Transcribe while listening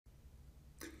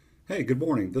Hey, good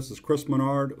morning. This is Chris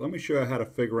Menard. Let me show you how to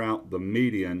figure out the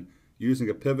median using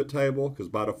a pivot table because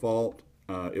by default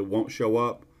it won't show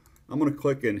up. I'm going to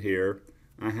click in here.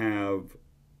 I have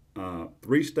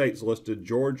three states listed: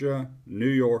 Georgia, New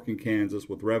York, and Kansas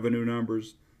with revenue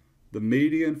numbers. The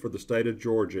median for the state of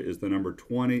Georgia is the number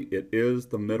 20. It is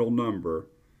the middle number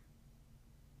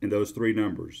in those three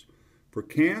numbers. For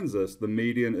Kansas, the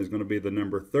median is going to be the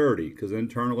number 30 because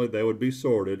internally they would be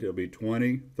sorted. It'll be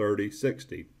 20, 30,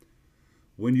 60.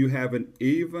 When you have an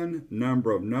even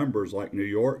number of numbers like New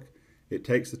York, it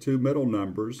takes the two middle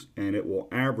numbers and it will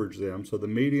average them. So the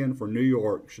median for New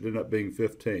York should end up being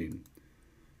 15.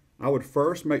 I would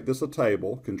first make this a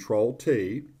table, Control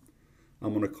T. I'm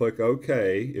going to click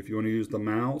OK. If you want to use the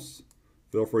mouse,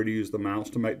 feel free to use the mouse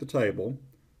to make the table.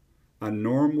 I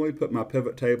normally put my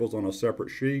pivot tables on a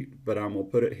separate sheet, but I'm going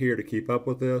to put it here to keep up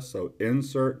with this. So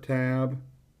Insert Tab,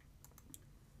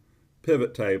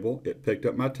 Pivot Table. It picked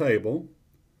up my table.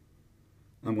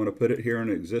 I'm going to put it here in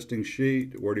an existing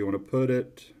sheet. Where do you want to put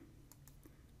it?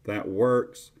 That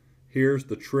works. Here's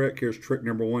the trick. Here's trick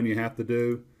number one you have to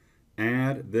do.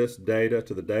 Add this data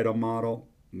to the data model.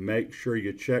 Make sure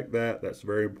you check that. That's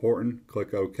very important.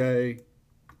 Click OK.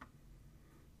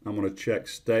 I'm going to check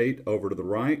state over to the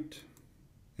right.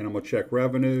 And I'm going to check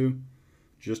revenue.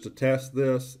 Just to test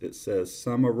this, it says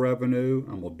sum of revenue.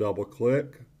 I'm going to double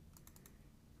click.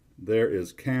 There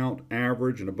is count,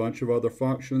 average, and a bunch of other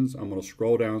functions. I'm going to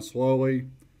scroll down slowly.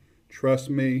 Trust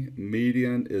me,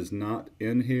 median is not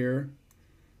in here.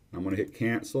 I'm going to hit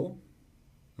cancel.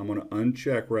 I'm going to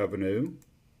uncheck revenue.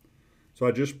 So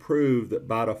I just proved that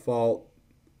by default,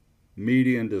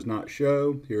 median does not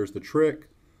show. Here's the trick.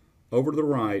 Over to the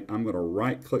right, I'm going to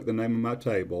right-click the name of my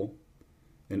table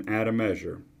and add a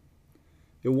measure.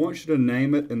 It wants you to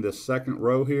name it in this second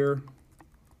row here.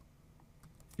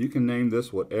 You can name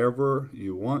this whatever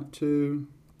you want to.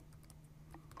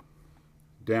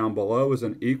 Down below is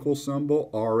an equal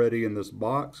symbol already in this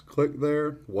box. Click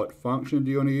there. What function do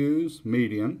you want to use?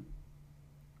 Median.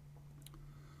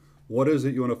 What is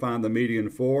it you want to find the median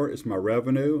for? It's my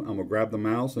revenue. I'm going to grab the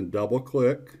mouse and double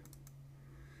click.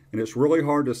 And it's really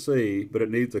hard to see, but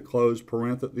it needs a closed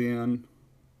parenthesis at the end,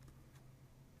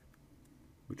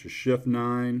 which is Shift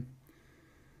 9.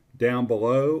 Down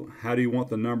below, how do you want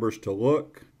the numbers to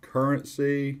look?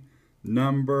 Currency,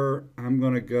 number. I'm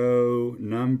going to go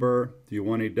number. Do you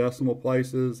want any decimal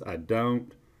places? I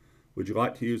don't. Would you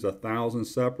like to use 1,000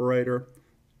 separator?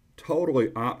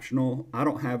 Totally optional. I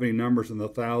don't have any numbers in the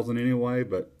 1,000 anyway,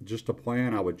 but just to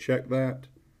plan, I would check that.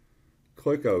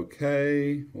 Click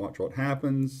OK. Watch what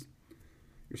happens.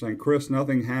 You're saying, Chris,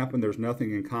 nothing happened. There's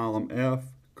nothing in column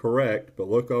F. Correct, but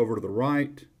look over to the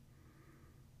right.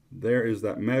 There is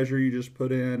that measure you just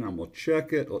put in. I'm going to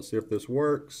check it. Let's see if this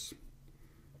works.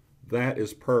 That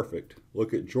is perfect.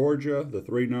 Look at Georgia. The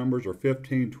three numbers are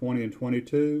 15, 20, and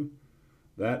 22.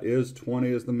 That is 20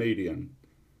 is the median.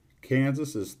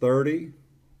 Kansas is 30.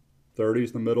 30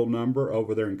 is the middle number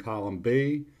over there in column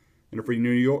B. And for New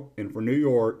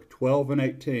York, 12 and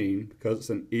 18, because it's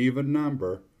an even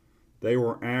number, they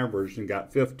were averaged and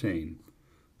got 15.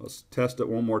 Let's test it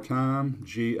one more time.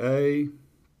 GA.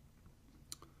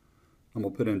 I'm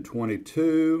going to put in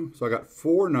 22. So I got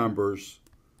four numbers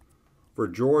for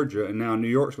Georgia, and now New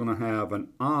York's going to have an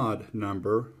odd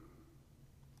number.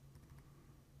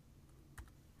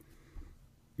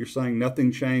 You're saying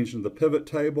nothing changed in the pivot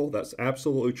table. That's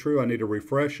absolutely true. I need to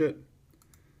refresh it.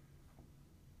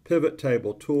 Pivot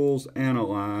table, tools,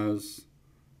 analyze,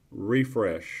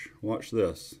 refresh. Watch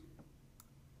this.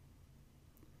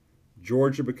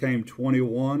 Georgia became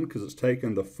 21 because it's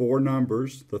taken the four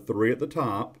numbers, the three at the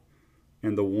top,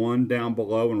 and the one down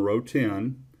below in row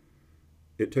 10.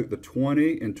 It took the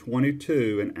 20 and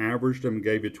 22 and averaged them and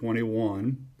gave you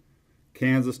 21.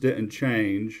 Kansas didn't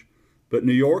change, but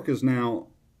New York is now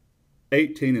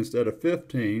 18 instead of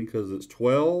 15 because it's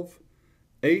 12,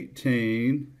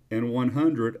 18, and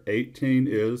 100. 18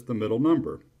 is the middle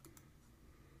number.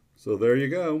 So there you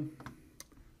go.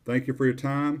 Thank you for your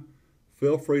time.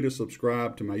 Feel free to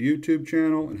subscribe to my YouTube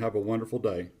channel and have a wonderful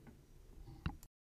day.